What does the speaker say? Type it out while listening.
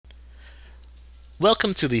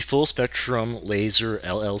Welcome to the Full Spectrum Laser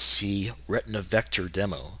LLC RetinaVector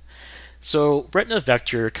demo. So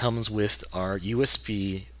RetinaVector comes with our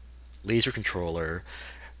USB laser controller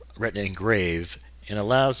RetinaEngrave and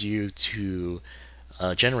allows you to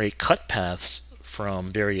generate cut paths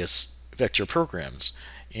from various vector programs.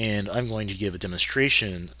 And I'm going to give a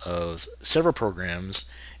demonstration of several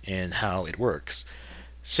programs and how it works.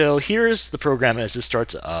 So here's the program as it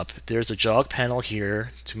starts up. There's a jog panel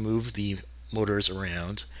here to move the motors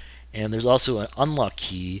around, and there's also an unlock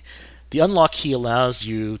key. The unlock key allows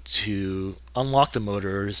you to unlock the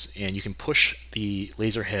motors, and you can push the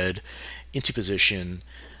laser head into position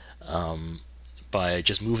by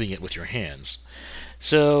just moving it with your hands.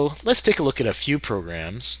 So let's take a look at a few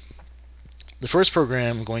programs. The first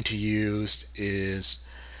program I'm going to use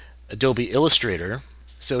is Adobe Illustrator.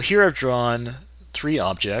 So here I've drawn 3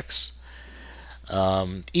 objects.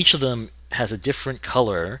 Each of them has a different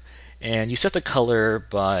color, and you set the color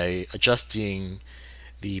by adjusting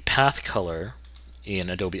the path color in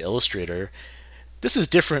Adobe Illustrator. This is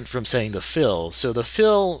different from setting the fill. So the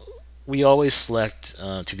fill we always select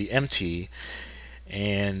to be empty,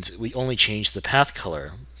 and we only change the path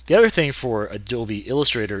color. The other thing for Adobe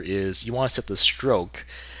Illustrator is you want to set the stroke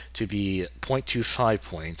to be 0.25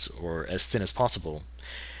 points, or as thin as possible.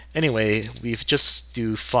 Anyway, we just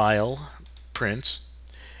do File, Print,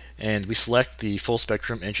 and we select the Full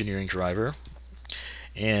Spectrum Engineering driver.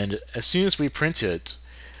 And as soon as we print it,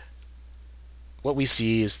 what we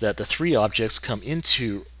see is that the 3 objects come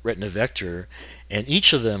into RetinaVector, and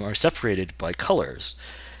each of them are separated by colors.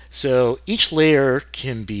 So each layer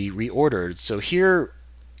can be reordered. So here,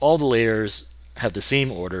 all the layers have the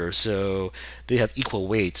same order, so they have equal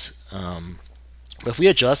weight. But if we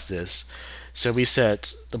adjust this, so we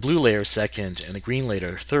set the blue layer second and the green layer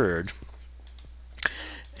third,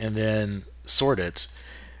 and then sort it,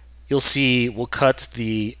 you'll see we'll cut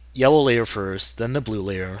the yellow layer first, then the blue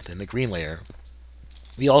layer, then the green layer.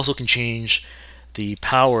 We also can change the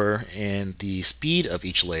power and the speed of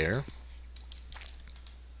each layer,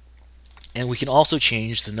 and we can also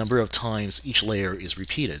change the number of times each layer is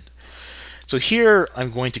repeated. So here I'm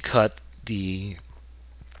going to cut the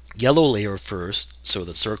yellow layer first, so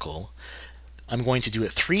the circle. I'm going to do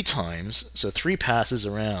it 3 times, so 3 passes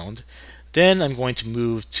around. Then I'm going to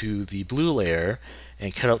move to the blue layer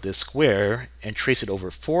and cut out this square and trace it over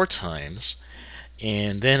 4 times.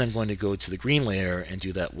 And then I'm going to go to the green layer and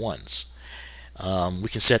do that once. We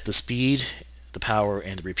can set the speed, the power,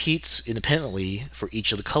 and the repeats independently for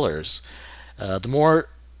each of the colors. The more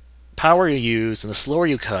power you use and the slower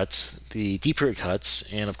you cut, the deeper it cuts,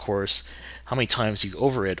 and of course how many times you go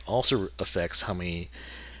over it also affects how deep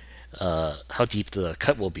the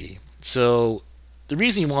cut will be. So the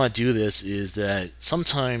reason you want to do this is that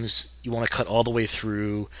sometimes you want to cut all the way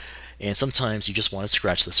through, and sometimes you just want to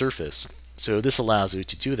scratch the surface. So this allows you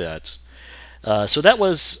to do that. So that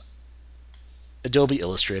was Adobe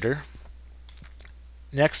Illustrator.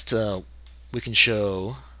 Next, we can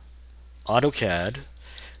show AutoCAD.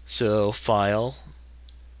 So File,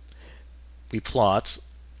 we plot,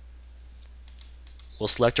 we'll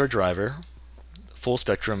select our driver, Full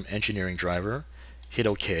Spectrum Engineering driver, hit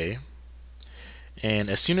OK. And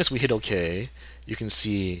as soon as we hit OK, you can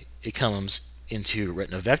see it comes into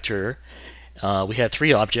RetinaVector. We had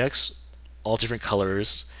 3 objects, all different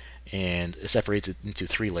colors, and it separates it into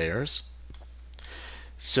 3 layers.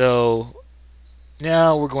 So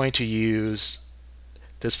now we're going to use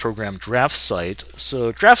this program DraftSight.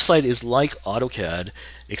 So DraftSight is like AutoCAD,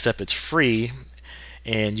 except it's free,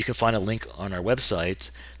 and you can find a link on our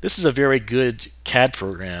website. This is a very good CAD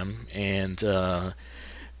program, and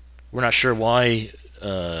we're not sure why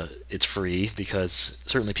it's free, because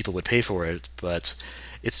certainly people would pay for it, but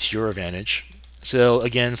it's to your advantage. So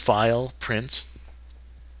again, File, Print,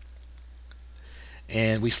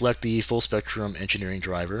 and we select the Full Spectrum Engineering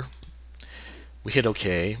driver. We hit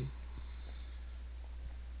OK.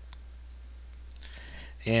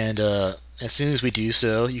 And as soon as we do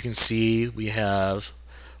so, you can see we have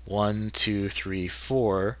 1, 2, 3,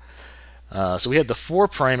 4. So we have the 4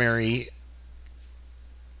 primary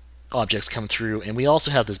objects come through, and we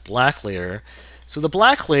also have this black layer. So the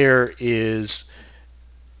black layer is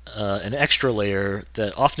an extra layer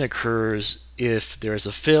that often occurs if there's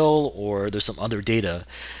a fill or there's some other data.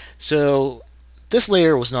 So this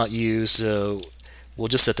layer was not used, so we'll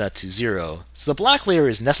just set that to 0. So the black layer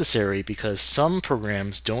is necessary because some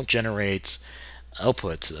programs don't generate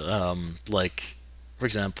output, like, for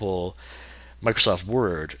example, Microsoft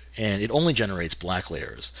Word, and it only generates black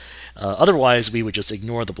layers. Otherwise, we would just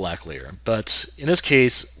ignore the black layer. But in this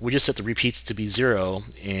case, we just set the repeats to be 0,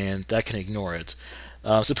 and that can ignore it.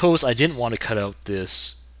 Suppose I didn't want to cut out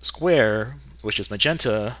this square, which is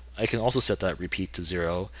magenta. I can also set that repeat to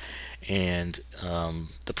 0, and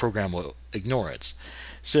the program will ignore it.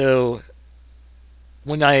 So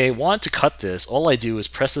when I want to cut this, all I do is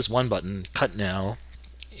press this one button, cut now,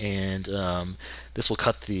 and this will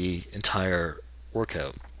cut the entire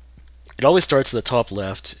workout. It always starts at the top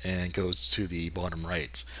left and goes to the bottom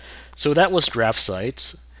right. So that was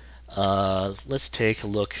DraftSight. Let's take a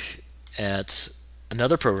look at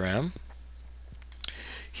another program.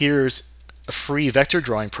 Here's a free vector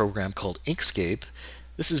drawing program called Inkscape.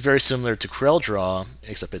 This is very similar to CorelDraw,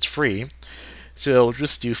 except it's free. So we'll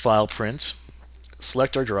just do File, Print,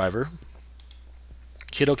 select our driver,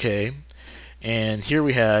 hit OK, and here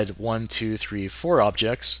we had 1, 2, 3, 4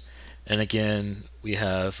 objects, and again we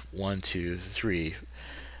have 1, 2, 3.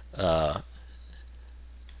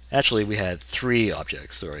 Actually, we had 3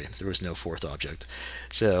 objects. Sorry, there was no 4th object.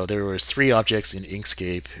 So there was 3 objects in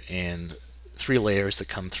Inkscape and 3 layers that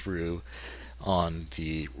come through on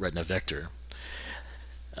the RetinaVector.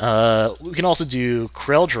 We can also do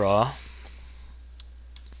CorelDraw.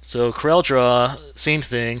 So CorelDraw, same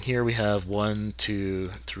thing. Here we have 1, 2,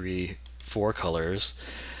 3, 4 colors.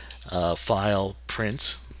 File,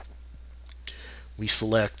 Print. We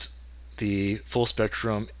select the full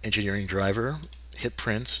spectrum engineering driver, hit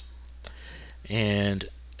print, and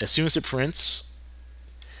as soon as it prints,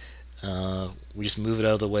 we just move it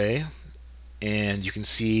out of the way, and you can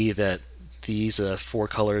see that these 4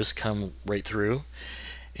 colors come right through.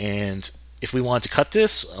 And if we want to cut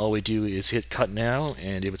this, all we do is hit cut now,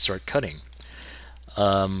 and it would start cutting.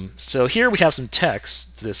 So here we have some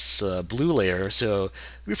text, this blue layer, so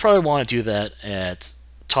we probably want to do that at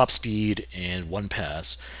top speed and 1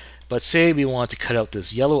 pass. But say we want to cut out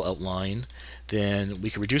this yellow outline, then we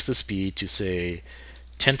can reduce the speed to say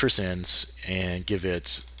 10% and give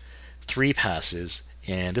it 3 passes,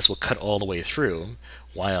 and this will cut all the way through,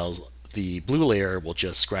 while the blue layer will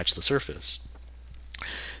just scratch the surface.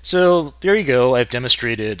 So there you go. I've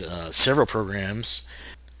demonstrated several programs.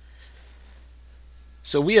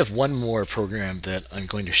 So we have one more program that I'm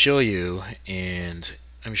going to show you, and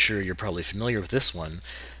I'm sure you're probably familiar with this one.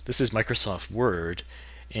 This is Microsoft Word,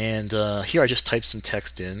 and here I just typed some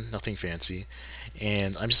text in, nothing fancy,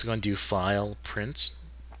 and I'm just going to do File, Print,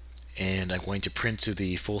 and I'm going to print to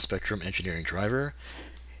the full spectrum engineering driver,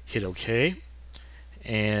 hit OK,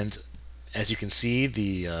 and as you can see,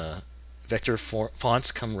 the vector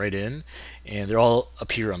fonts come right in, and they all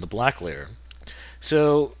appear on the black layer.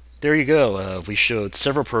 So there you go. We showed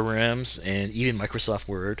several programs and even Microsoft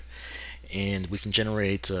Word, and we can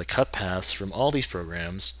generate cut paths from all these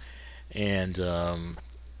programs, and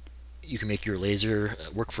you can make your laser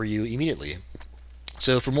work for you immediately.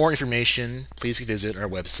 So for more information, please visit our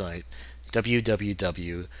website,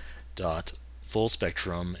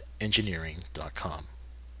 www.fullspectrumengineering.com.